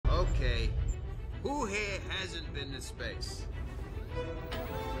Who here hasn't been to space?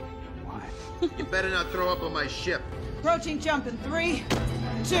 Why? You better not throw up on my ship. Approaching jump in 3,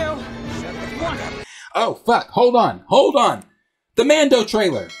 2, 1. Oh, fuck. Hold on. Hold on. The Mando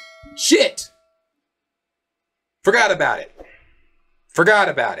trailer. Shit. Forgot about it. Forgot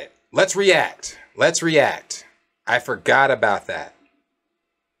about it. Let's react. Let's react. I forgot about that.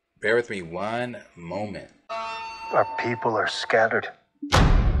 Bear with me one moment. Our people are scattered,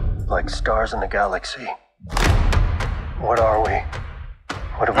 like stars in the galaxy. What are we?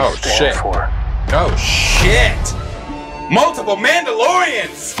 What do we stand for? Oh, shit! Multiple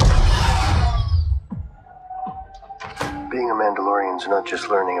Mandalorians! Being a Mandalorian is not just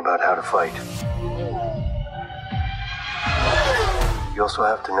learning about how to fight. You also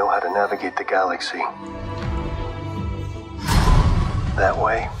have to know how to navigate the galaxy. That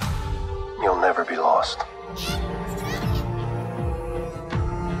way, you'll never be lost.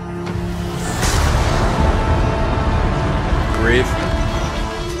 Grief.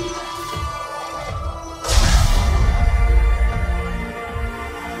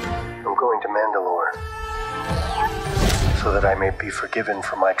 I'm going to Mandalore so that I may be forgiven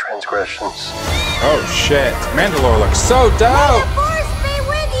for my transgressions. Oh shit. Mandalore looks so dope! The Force be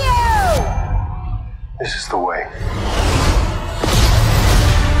with you! This is the way.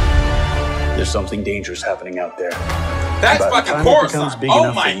 There's something dangerous happening out there. That's By the fucking time it becomes Coruscant! big Oh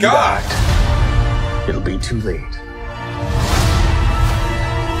enough my for you to god! act, it'll be too late.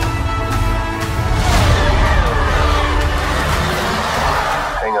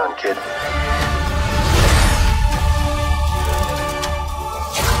 Hang on, kid.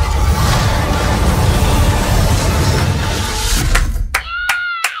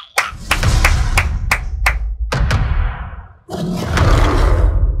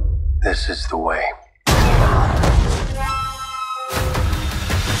 This is the way.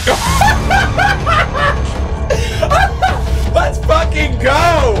 Let's fucking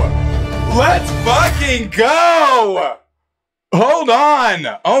go! Let's fucking go! Hold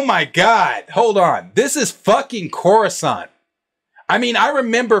on! Oh my god! Hold on. This is fucking Coruscant. I mean, I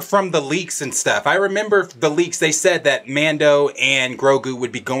remember from the leaks and stuff. I remember the leaks. They said that Mando and Grogu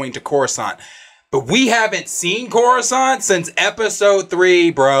would be going to Coruscant. But we haven't seen Coruscant since episode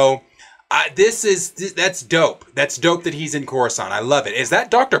 3, bro. That's dope. That's dope that he's in Coruscant. I love it. Is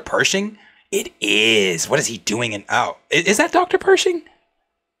that Dr. Pershing? It is. What is he doing in... Oh, is that Dr. Pershing?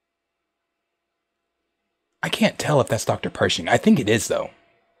 I can't tell if that's Dr. Pershing. I think it is, though.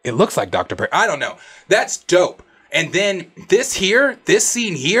 It looks like Dr. Pershing. I don't know. That's dope. And then this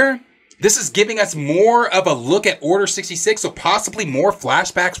scene here, this is giving us more of a look at Order 66, so possibly more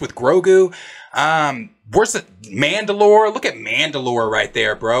flashbacks with Grogu. Where's the Mandalore? Look at Mandalore right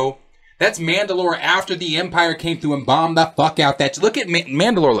there, bro. That's Mandalore after the Empire came through and bombed the fuck out that. Look at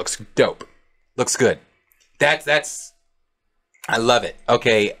Mandalore, looks dope. Looks good. That's I love it.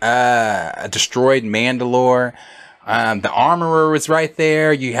 Okay, a destroyed Mandalore. The Armorer was right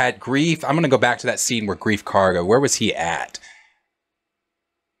there. You had Grief. I'm gonna go back to that scene where Grief Karga. Where was he at?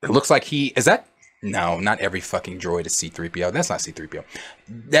 It looks like is that? No, not every fucking droid is C-3PO. That's not C-3PO.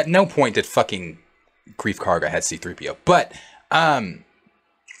 At no point did fucking Grief Karga had C-3PO. But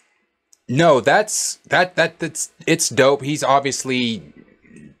no, that's it's dope. He's obviously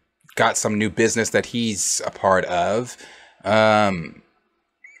got some new business that he's a part of. Let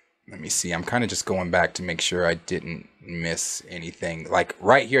me see. I'm kind of just going back to make sure I didn't miss anything. Like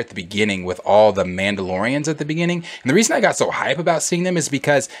right here at the beginning with all the Mandalorians at the beginning. And the reason I got so hype about seeing them is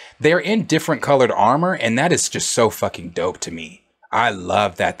because they're in different colored armor. And that is just so fucking dope to me. I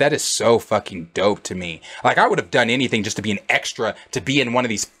love that. That is so fucking dope to me. Like I would have done anything just to be an extra, to be in one of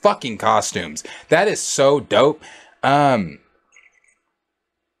these fucking costumes. That is so dope. I'm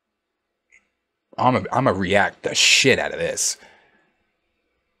gonna react the shit out of this.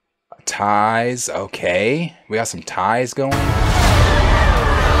 Ties, okay. We got some ties going.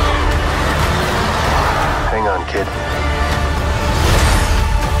 Hang on, kid.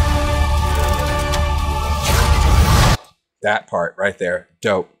 That part right there,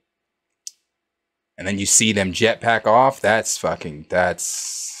 dope. And then you see them jetpack off. That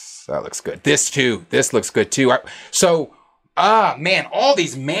looks good. This looks good too. Man, all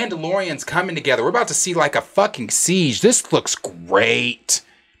these Mandalorians coming together. We're about to see like a fucking siege. This looks great.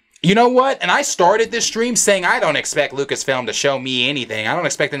 You know what? And I started this stream saying I don't expect Lucasfilm to show me anything. I don't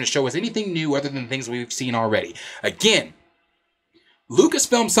expect them to show us anything new other than things we've seen already. Again,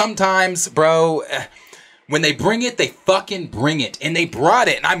 Lucasfilm sometimes, bro, when they bring it, they fucking bring it. And they brought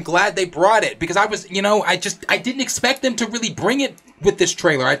it. And I'm glad they brought it. Because I was, I didn't expect them to really bring it with this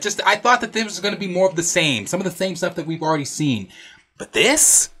trailer. I thought that this was going to be more of the same. Some of the same stuff that we've already seen. But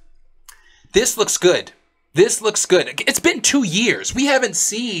this This looks good. This looks good. It's been 2 years. We haven't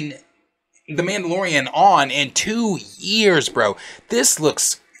seen The Mandalorian on in 2 years, bro. This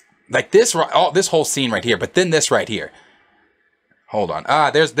looks like this whole scene right here, but then this right here. Hold on.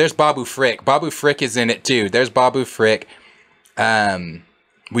 There's Babu Frick. Babu Frick is in it too. There's Babu Frick.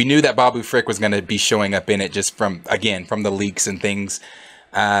 We knew that Babu Frick was going to be showing up in it just from the leaks and things.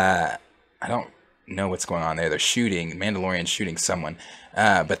 I don't know what's going on there. They're shooting. Mandalorian shooting someone.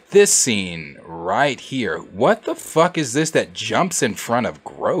 But this scene right here. What the fuck is this that jumps in front of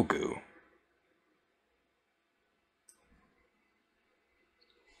Grogu?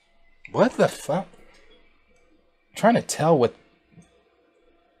 What the fuck? I'm trying to tell what...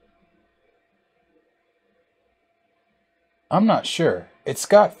 I'm not sure. It's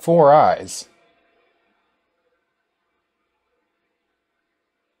got 4 eyes.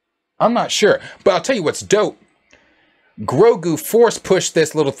 I'm not sure. But I'll tell you what's dope. Grogu force pushed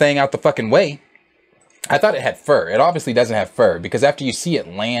this little thing out the fucking way. I thought it had fur. It obviously doesn't have fur. Because after you see it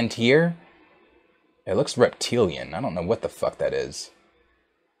land here, it looks reptilian. I don't know what the fuck that is.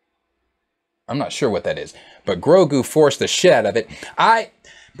 I'm not sure what that is. But Grogu forced the shit out of it.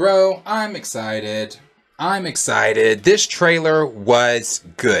 Bro, I'm excited. I'm excited. This trailer was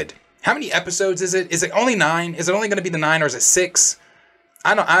good. How many episodes is it? Is it only 9? Is it only going to be the 9 or is it 6?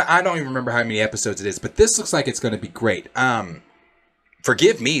 I don't even remember how many episodes it is, but this looks like it's going to be great.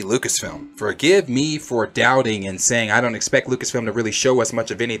 Forgive me, Lucasfilm. Forgive me for doubting and saying I don't expect Lucasfilm to really show us much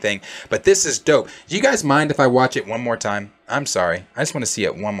of anything, but this is dope. Do you guys mind if I watch it one more time? I'm sorry. I just want to see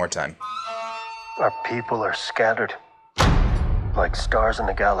it one more time. Our people are scattered like stars in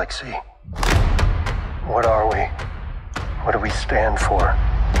the galaxy. What are we? What do we stand for?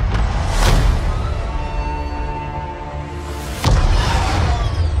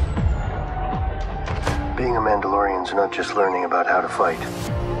 Being a Mandalorian's not just learning about how to fight.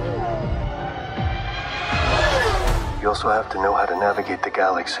 You also have to know how to navigate the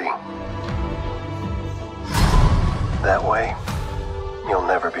galaxy. That way, you'll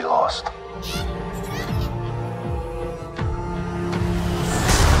never be lost.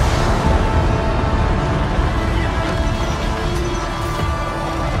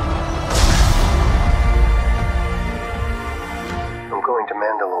 I'm going to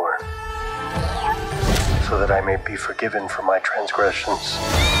Mandalore so that I may be forgiven for my transgressions.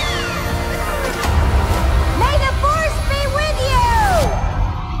 May the Force be with you!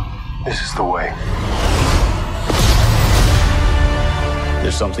 This is the way.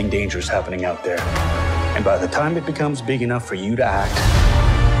 There's something dangerous happening out there. And by the time it becomes big enough for you to act,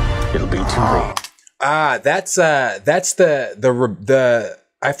 it'll be too late. That's the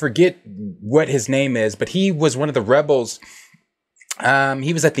I forget what his name is, but he was one of the rebels.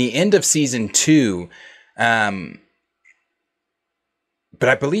 He was at the end of season 2. But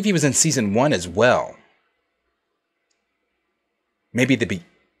I believe he was in season 1 as well. Maybe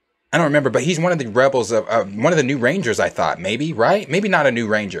I don't remember, but he's one of the rebels of one of the new Rangers, I thought. Maybe, right? Maybe not a new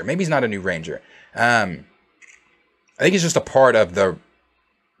Ranger. Maybe he's not a new Ranger. I think he's just a part of the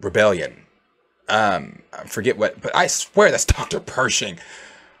rebellion. I forget what, but I swear that's Dr. Pershing.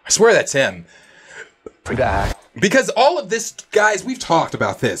 I swear that's him. Because all of this, guys, we've talked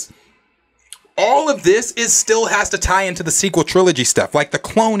about this. All of this still has to tie into the sequel trilogy stuff, like the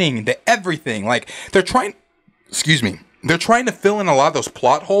cloning, the everything. Like they're trying to fill in a lot of those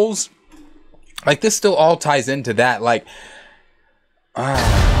plot holes. Like this still all ties into that. Like,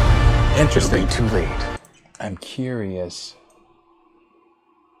 interesting. It'll be too late. I'm curious.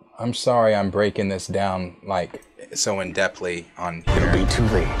 I'm sorry I'm breaking this down like so in-depthly on here. It'll be too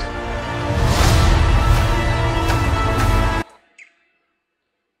late.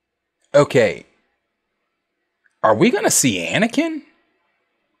 Okay. Are we going to see Anakin?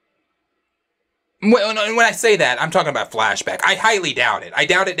 When I say that, I'm talking about flashback. I highly doubt it. I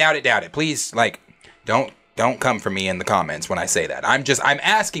doubt it. Please, like, don't come for me in the comments when I say that. I'm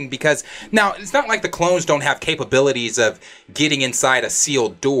asking because now it's not like the clones don't have capabilities of getting inside a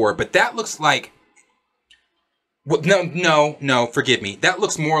sealed door, but that looks like, well, no, forgive me. That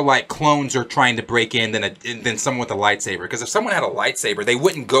looks more like clones are trying to break in than someone with a lightsaber. Because if someone had a lightsaber, they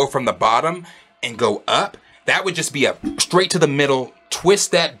wouldn't go from the bottom and go up. That would just be a straight to the middle, twist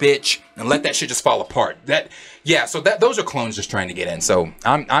that bitch, and let that shit just fall apart. So those are clones just trying to get in. So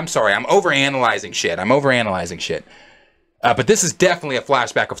I'm sorry, I'm overanalyzing shit. But this is definitely a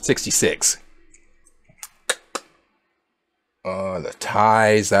flashback of 66. Oh, the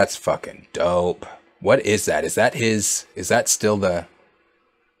ties, that's fucking dope. What is that? Is that still the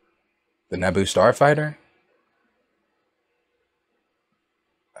Naboo Starfighter?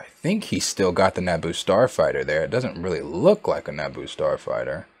 I think he's still got the Naboo Starfighter there. It doesn't really look like a Naboo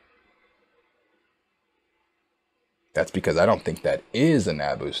Starfighter. That's because I don't think that is a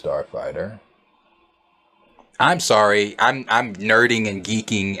Naboo starfighter. I'm sorry. I'm nerding and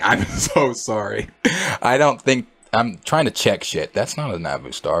geeking. I'm so sorry. I don't think... I'm trying to check shit. That's not a Naboo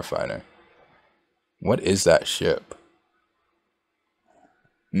starfighter. What is that ship?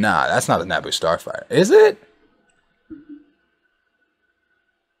 Nah, that's not a Naboo starfighter. Is it?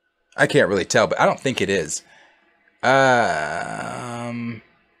 I can't really tell, but I don't think it is. That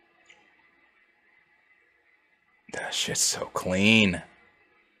shit's so clean.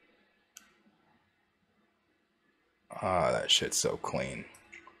 Oh, that shit's so clean.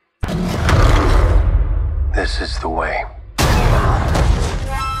 This is the way.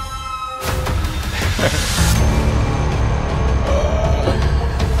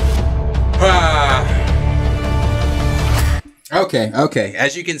 Okay.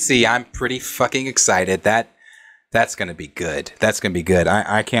 As you can see, I'm pretty fucking excited. That's gonna be good. That's gonna be good.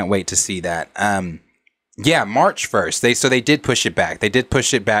 I can't wait to see that. Yeah, March 1st. So they did push it back. They did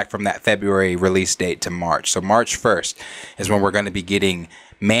push it back from that February release date to March. So March 1st is when we're going to be getting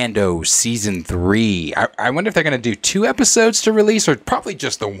Mando Season 3. I wonder if they're going to do 2 episodes to release or probably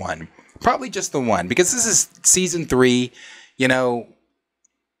just the one. Probably just the one. Because this is Season 3, you know...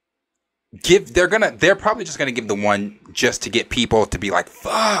 They're probably just gonna give the one just to get people to be like,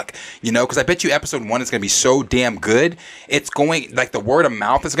 fuck, you know, because I bet you episode 1 is gonna be so damn good. It's going, like, the word of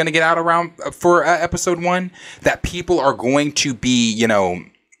mouth is gonna get out around for episode 1 that people are going to be, you know,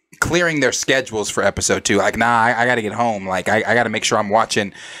 clearing their schedules for episode 2. Like, nah, I gotta get home. Like, I gotta make sure I'm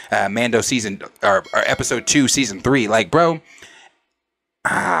watching Mando season or episode 2 season 3. Like, bro,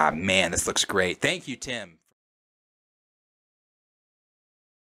 man, this looks great. Thank you, Tim.